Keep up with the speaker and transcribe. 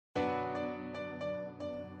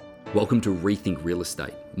Welcome to Rethink Real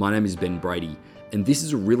Estate. My name is Ben Brady, and this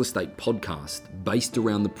is a real estate podcast based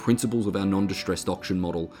around the principles of our non-distressed auction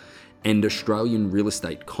model and Australian real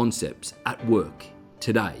estate concepts at work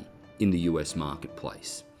today in the US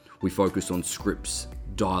marketplace. We focus on scripts,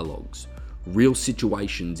 dialogues, real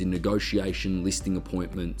situations in negotiation, listing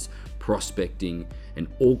appointments, prospecting, and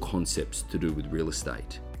all concepts to do with real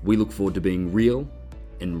estate. We look forward to being real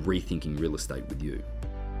and rethinking real estate with you.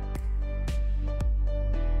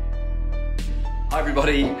 Hi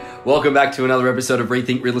everybody, welcome back to another episode of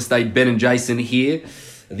Rethink Real Estate. Ben and Jason here.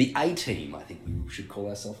 The A-team, I think we should call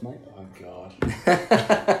ourselves, mate. Oh God.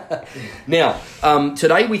 Now,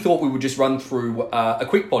 today we thought we would just run through a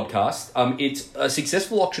quick podcast. It's a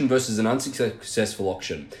successful auction versus an unsuccessful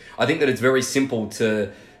auction. I think that it's very simple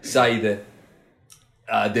to say that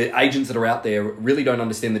the agents that are out there really don't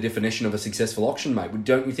understand the definition of a successful auction, mate.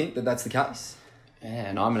 Don't you think that that's the case? Yeah,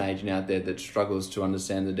 and I'm an agent out there that struggles to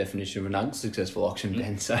understand the definition of an unsuccessful auction,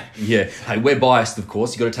 Ben. So yeah, hey, we're biased, of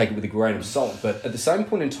course. You got to take it with a grain of salt. But at the same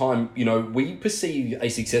point in time, you know, we perceive a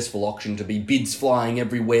successful auction to be bids flying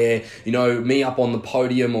everywhere. You know, me up on the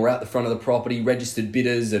podium or out the front of the property, registered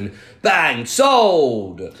bidders, and bang,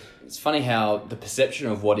 sold. It's funny how the perception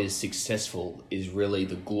of what is successful is really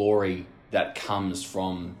the glory that comes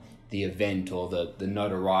from the event or the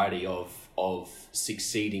notoriety of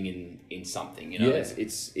succeeding in something. You know, yeah.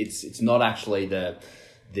 it's not actually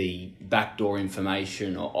the backdoor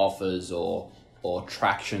information or offers or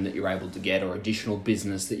traction that you're able to get or additional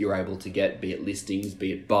business that you're able to get, be it listings,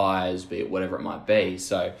 be it buyers, be it whatever it might be.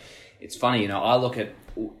 So it's funny, I look at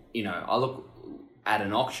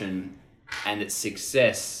an auction and its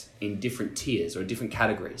success in different tiers or different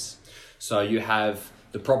categories. So you have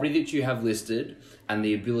the property that you have listed and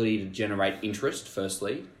the ability to generate interest,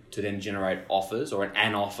 firstly, to then generate offers or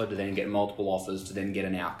an offer to then get multiple offers to then get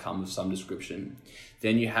an outcome of some description.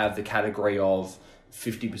 Then you have the category of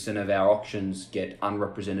 50% of our auctions get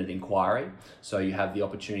unrepresented inquiry. So you have the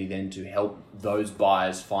opportunity then to help those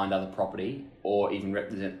buyers find other property or even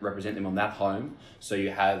represent them on that home. So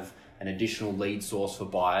you have an additional lead source for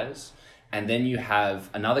buyers. And then you have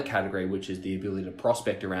another category, which is the ability to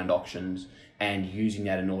prospect around auctions and using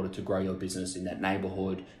that in order to grow your business in that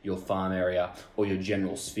neighborhood, your farm area, or your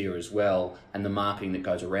general sphere as well, and the marketing that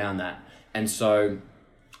goes around that. And so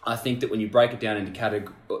I think that when you break it down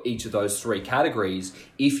into each of those three categories,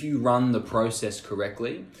 if you run the process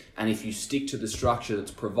correctly, and if you stick to the structure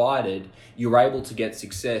that's provided, you're able to get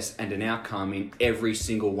success and an outcome in every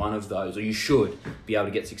single one of those, or you should be able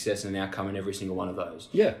to get success and an outcome in every single one of those.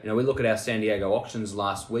 Yeah. We look at our San Diego auctions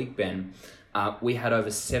last week, Ben. We had over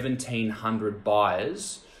 1,700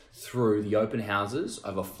 buyers through the open houses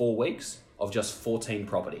over 4 weeks of just 14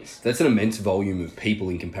 properties. That's an immense volume of people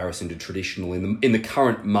in comparison to traditional in the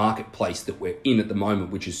current marketplace that we're in at the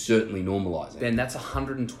moment, which is certainly normalising. Then that's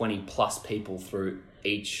 120 plus people through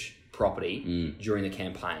each property during the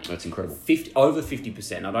campaign. That's incredible. Over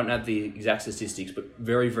 50%. I don't have the exact statistics, but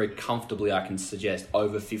very, very comfortably I can suggest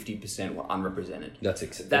over 50% were unrepresented. That's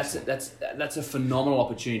a phenomenal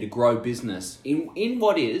opportunity to grow business in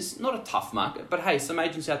what is not a tough market, but hey, some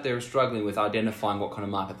agents out there are struggling with identifying what kind of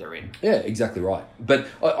market they're in. Yeah, exactly right. But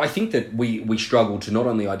I think that we struggle to not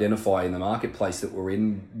only identify in the marketplace that we're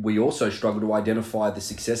in, we also struggle to identify the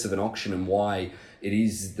success of an auction and why it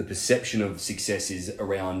is the perception of success is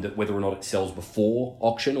around whether or not it sells before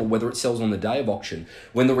auction or whether it sells on the day of auction.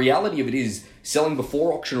 When the reality of it is selling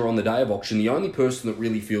before auction or on the day of auction, the only person that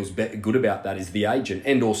really feels good about that is the agent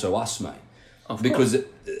and also us, mate. Because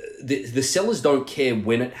the sellers don't care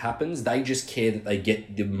when it happens. They just care that they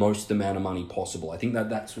get the most amount of money possible. I think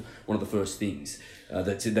that's one of the first things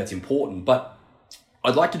that's important. But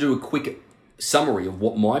I'd like to do a quick summary of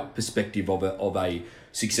what my perspective of a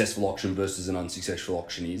successful auction versus an unsuccessful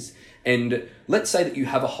auction is. And let's say that you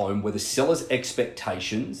have a home where the seller's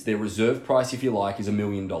expectations, their reserve price, if you like, is $1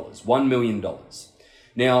 million, $1 million.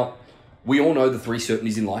 Now, we all know the three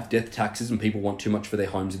certainties in life: death, taxes, and people want too much for their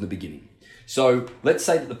homes in the beginning. So let's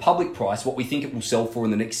say that the public price, what we think it will sell for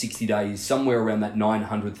in the next 60 days, somewhere around that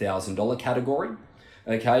 $900,000 category.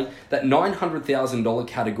 Okay, that $900,000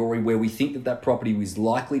 category where we think that property is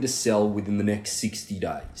likely to sell within the next 60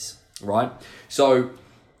 days, right? So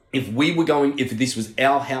if this was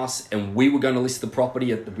our house and we were going to list the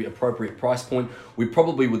property at the appropriate price point, we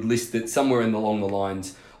probably would list it somewhere along the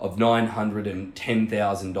lines of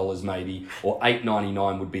 $910,000 maybe, or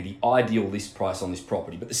 $899 would be the ideal list price on this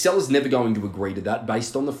property. But the seller's never going to agree to that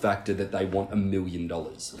based on the factor that they want $1 million.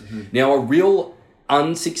 Mm-hmm. Now, a real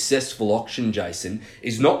unsuccessful auction, Jason,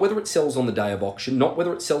 is not whether it sells on the day of auction, not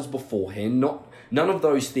whether it sells beforehand, none of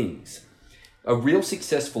those things. A real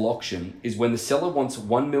successful auction is when the seller wants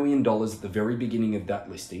 $1 million at the very beginning of that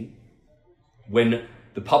listing, when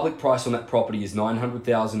the public price on that property is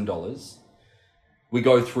 $900,000. We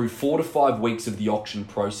go through 4 to 5 weeks of the auction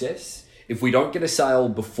process. If we don't get a sale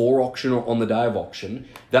before auction or on the day of auction,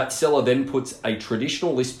 that seller then puts a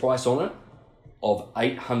traditional list price on it of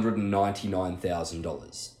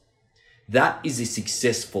 $899,000. That is a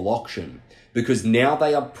successful auction because now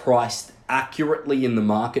they are priced accurately in the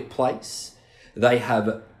marketplace. They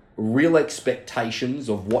have real expectations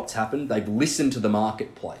of what's happened. They've listened to the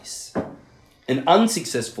marketplace. An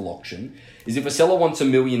unsuccessful auction is if a seller wants $1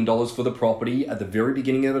 million for the property at the very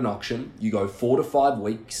beginning of an auction, you go 4 to 5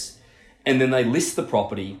 weeks, and then they list the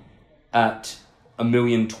property at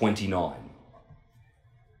 $1,029,000.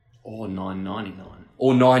 Or $999.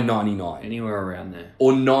 Or $999. Anywhere around there.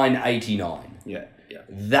 Or $989. Yeah.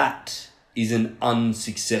 That is an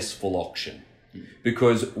unsuccessful auction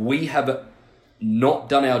because we have not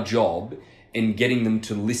done our job in getting them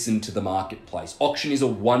to listen to the marketplace. Auction is a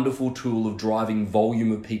wonderful tool of driving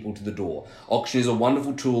volume of people to the door. Auction is a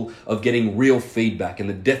wonderful tool of getting real feedback, and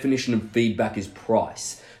the definition of feedback is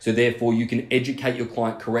price. So therefore, you can educate your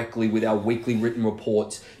client correctly with our weekly written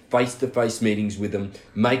reports, face-to-face meetings with them,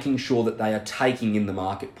 making sure that they are taking in the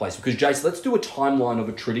marketplace. Because, Jason, let's do a timeline of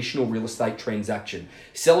a traditional real estate transaction.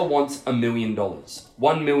 Seller wants $1 million.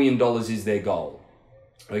 $1 million is their goal.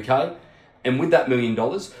 Okay? And with that $1 million,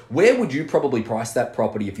 where would you probably price that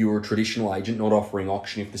property if you were a traditional agent not offering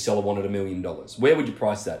auction if the seller wanted $1 million? Where would you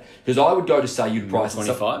price that? Because I would go to say you'd price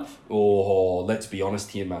 25. Oh, let's be honest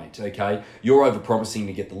here, mate. Okay, you're over-promising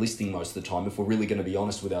to get the listing most of the time. If we're really going to be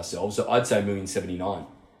honest with ourselves, so I'd say $1,079,000.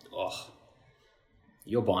 Oh,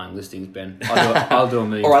 you're buying listings, Ben. I'll do $1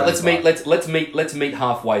 million. All right, let's meet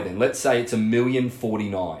halfway then. Let's say it's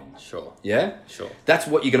 $1,049,000. Sure. Yeah? Sure. That's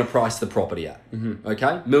what you're going to price the property at. Mm-hmm.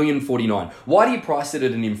 Okay? $1,049,000. Why do you price it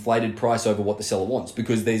at an inflated price over what the seller wants?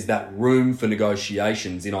 Because there's that room for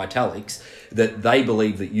negotiations in italics that they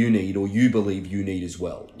believe that you need or you believe you need as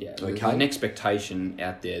well. Yeah. Okay? There's an expectation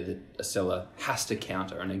out there that a seller has to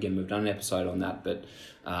counter. And again, we've done an episode on that, but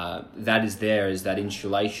that is there as that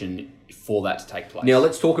insulation for that to take place. Now,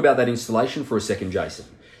 let's talk about that installation for a second, Jason.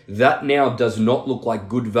 That now does not look like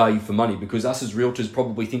good value for money because us as realtors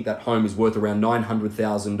probably think that home is worth around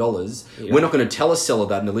 $900,000. Yeah. We're not going to tell a seller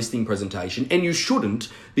that in a listing presentation, and you shouldn't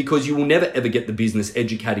because you will never ever get the business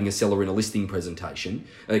educating a seller in a listing presentation.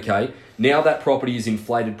 Okay, now that property is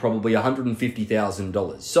inflated probably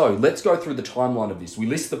 $150,000. So let's go through the timeline of this. We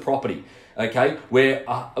list the property. Okay, we're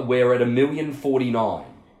at $1,049,000.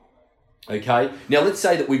 Okay, now let's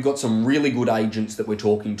say that we've got some really good agents that we're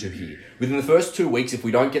talking to here. Within the first 2 weeks, if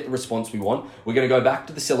we don't get the response we want, we're going to go back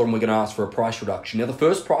to the seller and we're going to ask for a price reduction. Now, the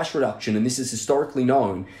first price reduction, and this is historically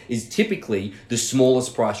known, is typically the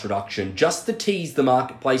smallest price reduction, just to tease the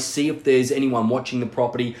marketplace, see if there's anyone watching the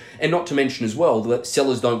property, and not to mention as well that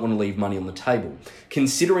sellers don't want to leave money on the table.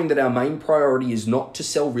 Considering that our main priority is not to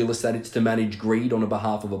sell real estate, it's to manage greed on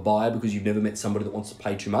behalf of a buyer because you've never met somebody that wants to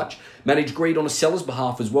pay too much. Manage greed on a seller's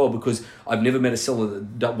behalf as well because I've never met a seller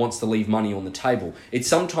that wants to leave money on the table. It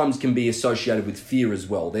sometimes can be associated with fear as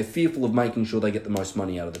well. They're fearful of making sure they get the most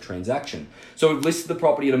money out of the transaction. So we've listed the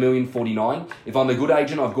property at $1,049,000. If I'm a good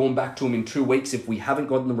agent, I've gone back to them in 2 weeks if we haven't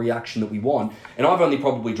gotten the reaction that we want. And I've only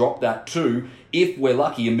probably dropped that to, if we're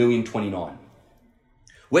lucky, $1,029,000.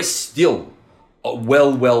 We're still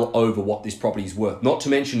well over what this property is worth. Not to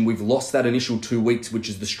mention we've lost that initial 2 weeks, which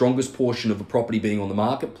is the strongest portion of a property being on the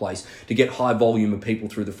marketplace to get high volume of people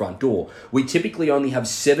through the front door. We typically only have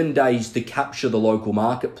 7 days to capture the local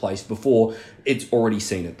marketplace before it's already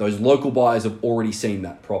seen it. Those local buyers have already seen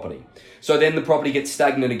that property. So then the property gets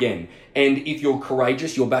stagnant again. And if you're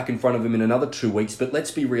courageous, you're back in front of them in another 2 weeks. But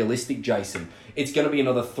let's be realistic, Jason. It's going to be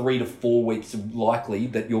another 3 to 4 weeks likely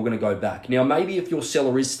that you're going to go back. Now, maybe if your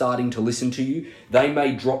seller is starting to listen to you, they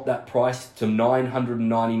may drop that price to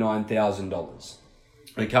 $999,000.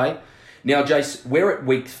 Okay? Now, Jace, we're at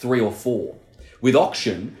week 3 or 4. With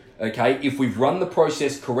auction, okay, if we've run the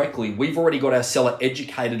process correctly, we've already got our seller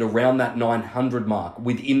educated around that 900 mark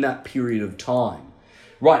within that period of time.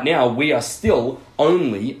 Right now, we are still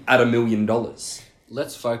only at $1 million.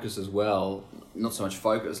 Let's focus as well, not so much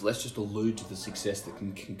focus, let's just allude to the success that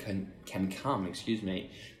can come,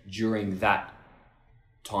 during that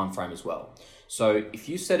time frame as well. So if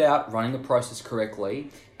you set out running the process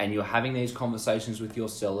correctly and you're having these conversations with your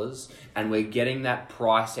sellers and we're getting that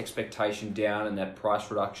price expectation down and that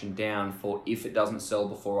price reduction down for if it doesn't sell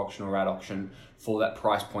before auction or at auction for that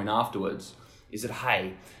price point afterwards, is that,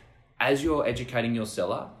 hey, as you're educating your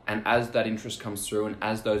seller and as that interest comes through and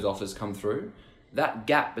as those offers come through, that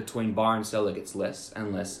gap between buyer and seller gets less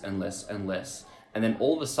and less and less and less. And then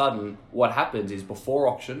all of a sudden, what happens is before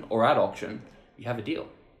auction or at auction, you have a deal.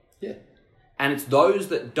 Yeah. And it's those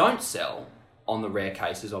that don't sell, on the rare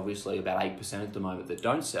cases, obviously about 8% at the moment that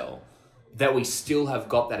don't sell, that we still have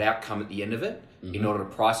got that outcome at the end of it in order to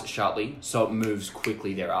price it sharply so it moves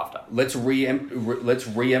quickly thereafter. Let's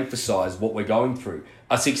re-emphasize what we're going through.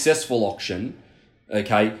 A successful auction,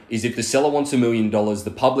 okay, is if the seller wants $1 million,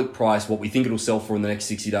 the public price, what we think it'll sell for in the next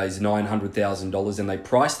 60 days, is $900,000, and they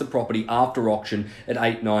price the property after auction at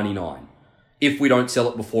 $899. If we don't sell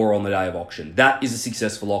it before or on the day of auction, that is a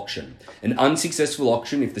successful auction. An unsuccessful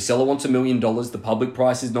auction, if the seller wants $1 million, the public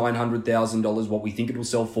price is $900,000, what we think it will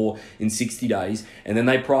sell for in 60 days, and then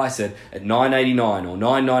they price it at $989 or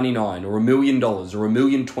 $999 or $1 million or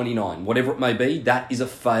 $1,029,000, whatever it may be, that is a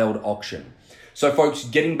failed auction. So folks,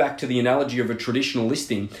 getting back to the analogy of a traditional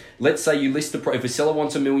listing, let's say you list if a seller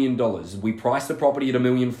wants $1 million, we price the property at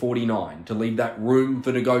 $1,049,000 to leave that room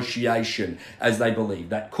for negotiation, as they believe,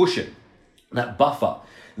 that cushion, that buffer.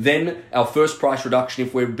 Then our first price reduction,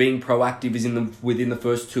 if we're being proactive, is within the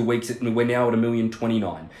first 2 weeks, and we're now at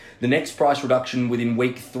 $1,029,000. The next price reduction within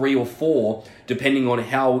week 3 or 4, depending on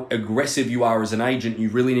how aggressive you are as an agent, you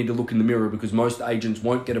really need to look in the mirror, because most agents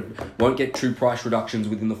won't get true price reductions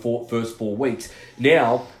within the first 4 weeks.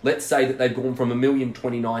 Now, let's say that they've gone from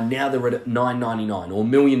 $1,029,000, now they're at $999,000 or $1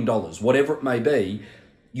 million, whatever it may be.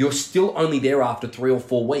 You're still only there after 3 or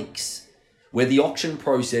 4 weeks. Where the auction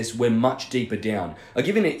process, we're much deeper down. I'll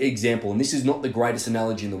give you an example, and this is not the greatest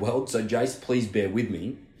analogy in the world, so Jace, please bear with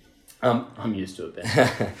me. I'm used to it,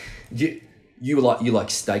 Ben. you like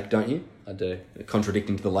steak, don't you? I do.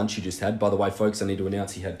 Contradicting to the lunch you just had. By the way, folks, I need to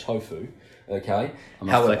announce he had tofu. Okay? I'm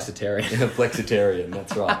a flexitarian. Flexitarian,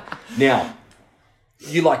 that's right. Now,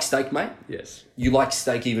 you like steak, mate? Yes. You like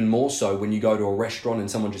steak even more so when you go to a restaurant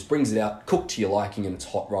and someone just brings it out, cooked to your liking, and it's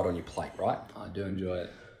hot right on your plate, right? I do enjoy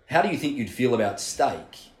it. How do you think you'd feel about steak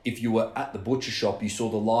if you were at the butcher shop, you saw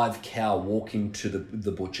the live cow walk into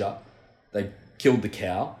the butcher, they killed the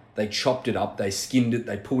cow, they chopped it up, they skinned it,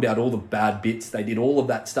 they pulled out all the bad bits, they did all of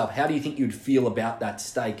that stuff. How do you think you'd feel about that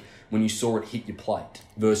steak when you saw it hit your plate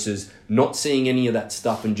versus not seeing any of that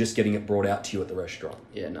stuff and just getting it brought out to you at the restaurant?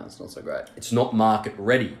 Yeah, no, it's not so great. It's not market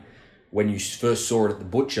ready. When you first saw it at the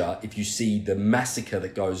butcher, if you see the massacre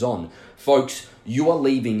that goes on. Folks, you are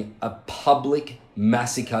leaving a public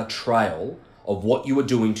massacre trail of what you are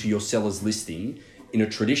doing to your seller's listing in a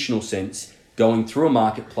traditional sense, going through a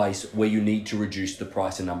marketplace where you need to reduce the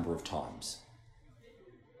price a number of times.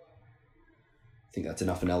 I think that's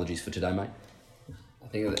enough analogies for today, mate. I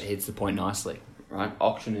think that hits the point nicely, right?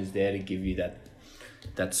 Auction is there to give you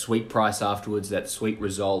that sweet price afterwards, that sweet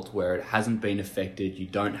result where it hasn't been affected. You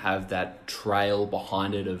don't have that trail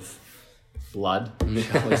behind it of blood,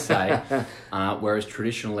 shall we say. Whereas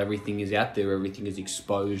traditional, everything is out there, everything is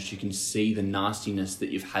exposed. You can see the nastiness that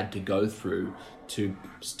you've had to go through to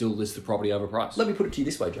still list the property overpriced. Let me put it to you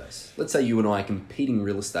this way, Jace. Let's say you and I are competing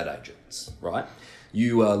real estate agents, right?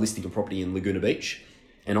 You are listing a property in Laguna Beach,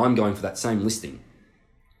 and I'm going for that same listing.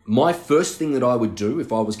 My first thing that I would do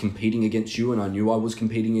if I was competing against you and I knew I was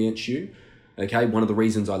competing against you, okay, one of the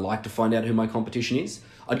reasons I like to find out who my competition is,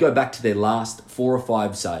 I'd go back to their last 4 or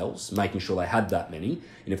 5 sales, making sure they had that many,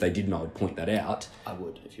 and if they didn't, I would point that out. I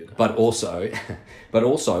would, if you were. But also,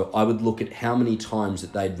 I would look at how many times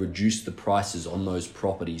that they'd reduced the prices on those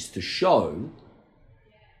properties to show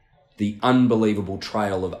the unbelievable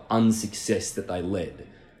trail of unsuccess that they led.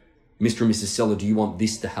 Mr. and Mrs. Seller, do you want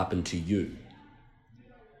this to happen to you?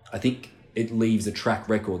 I think it leaves a track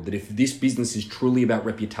record that if this business is truly about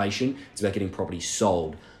reputation, it's about getting property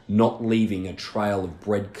sold, not leaving a trail of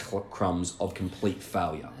breadcrumbs of complete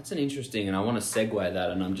failure. That's an interesting, and I want to segue that,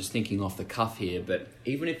 and I'm just thinking off the cuff here, but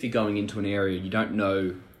even if you're going into an area, you don't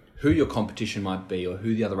know who your competition might be or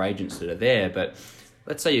who the other agents that are there, but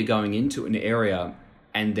let's say you're going into an area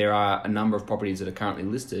and there are a number of properties that are currently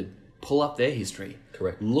listed, pull up their history.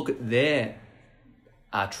 Correct. Look at their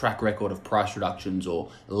track record of price reductions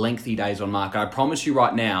or lengthy days on market. I promise you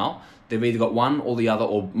right now, they've either got one or the other,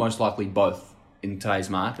 or most likely both in today's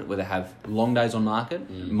market, where they have long days on market,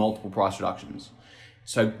 multiple price reductions.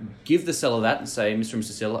 So give the seller that and say, Mr. and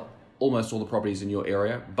Mr. Seller, almost all the properties in your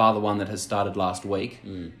area, bar the one that has started last week,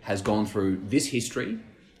 has gone through this history.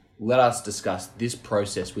 Let us discuss this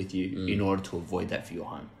process with you in order to avoid that for your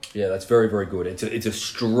home. Yeah, that's very, very good. It's a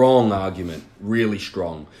strong argument, really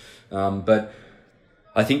strong. But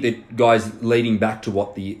I think that, guys, leading back to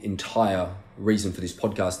what the entire reason for this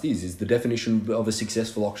podcast is the definition of a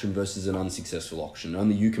successful auction versus an unsuccessful auction.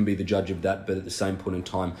 Only you can be the judge of that, but at the same point in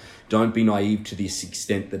time, don't be naive to this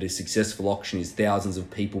extent that a successful auction is thousands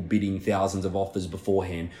of people bidding thousands of offers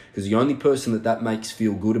beforehand, because the only person that makes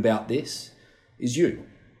feel good about this is you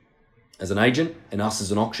as an agent and us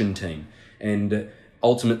as an auction team. And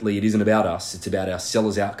ultimately, it isn't about us, it's about our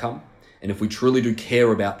seller's outcome. And if we truly do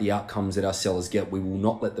care about the outcomes that our sellers get, we will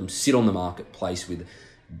not let them sit on the marketplace with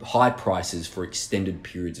high prices for extended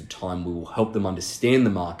periods of time. We will help them understand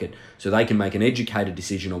the market so they can make an educated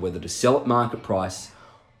decision on whether to sell at market price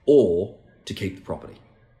or to keep the property.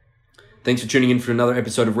 Thanks for tuning in for another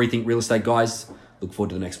episode of Rethink Real Estate, guys. Look forward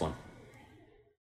to the next one.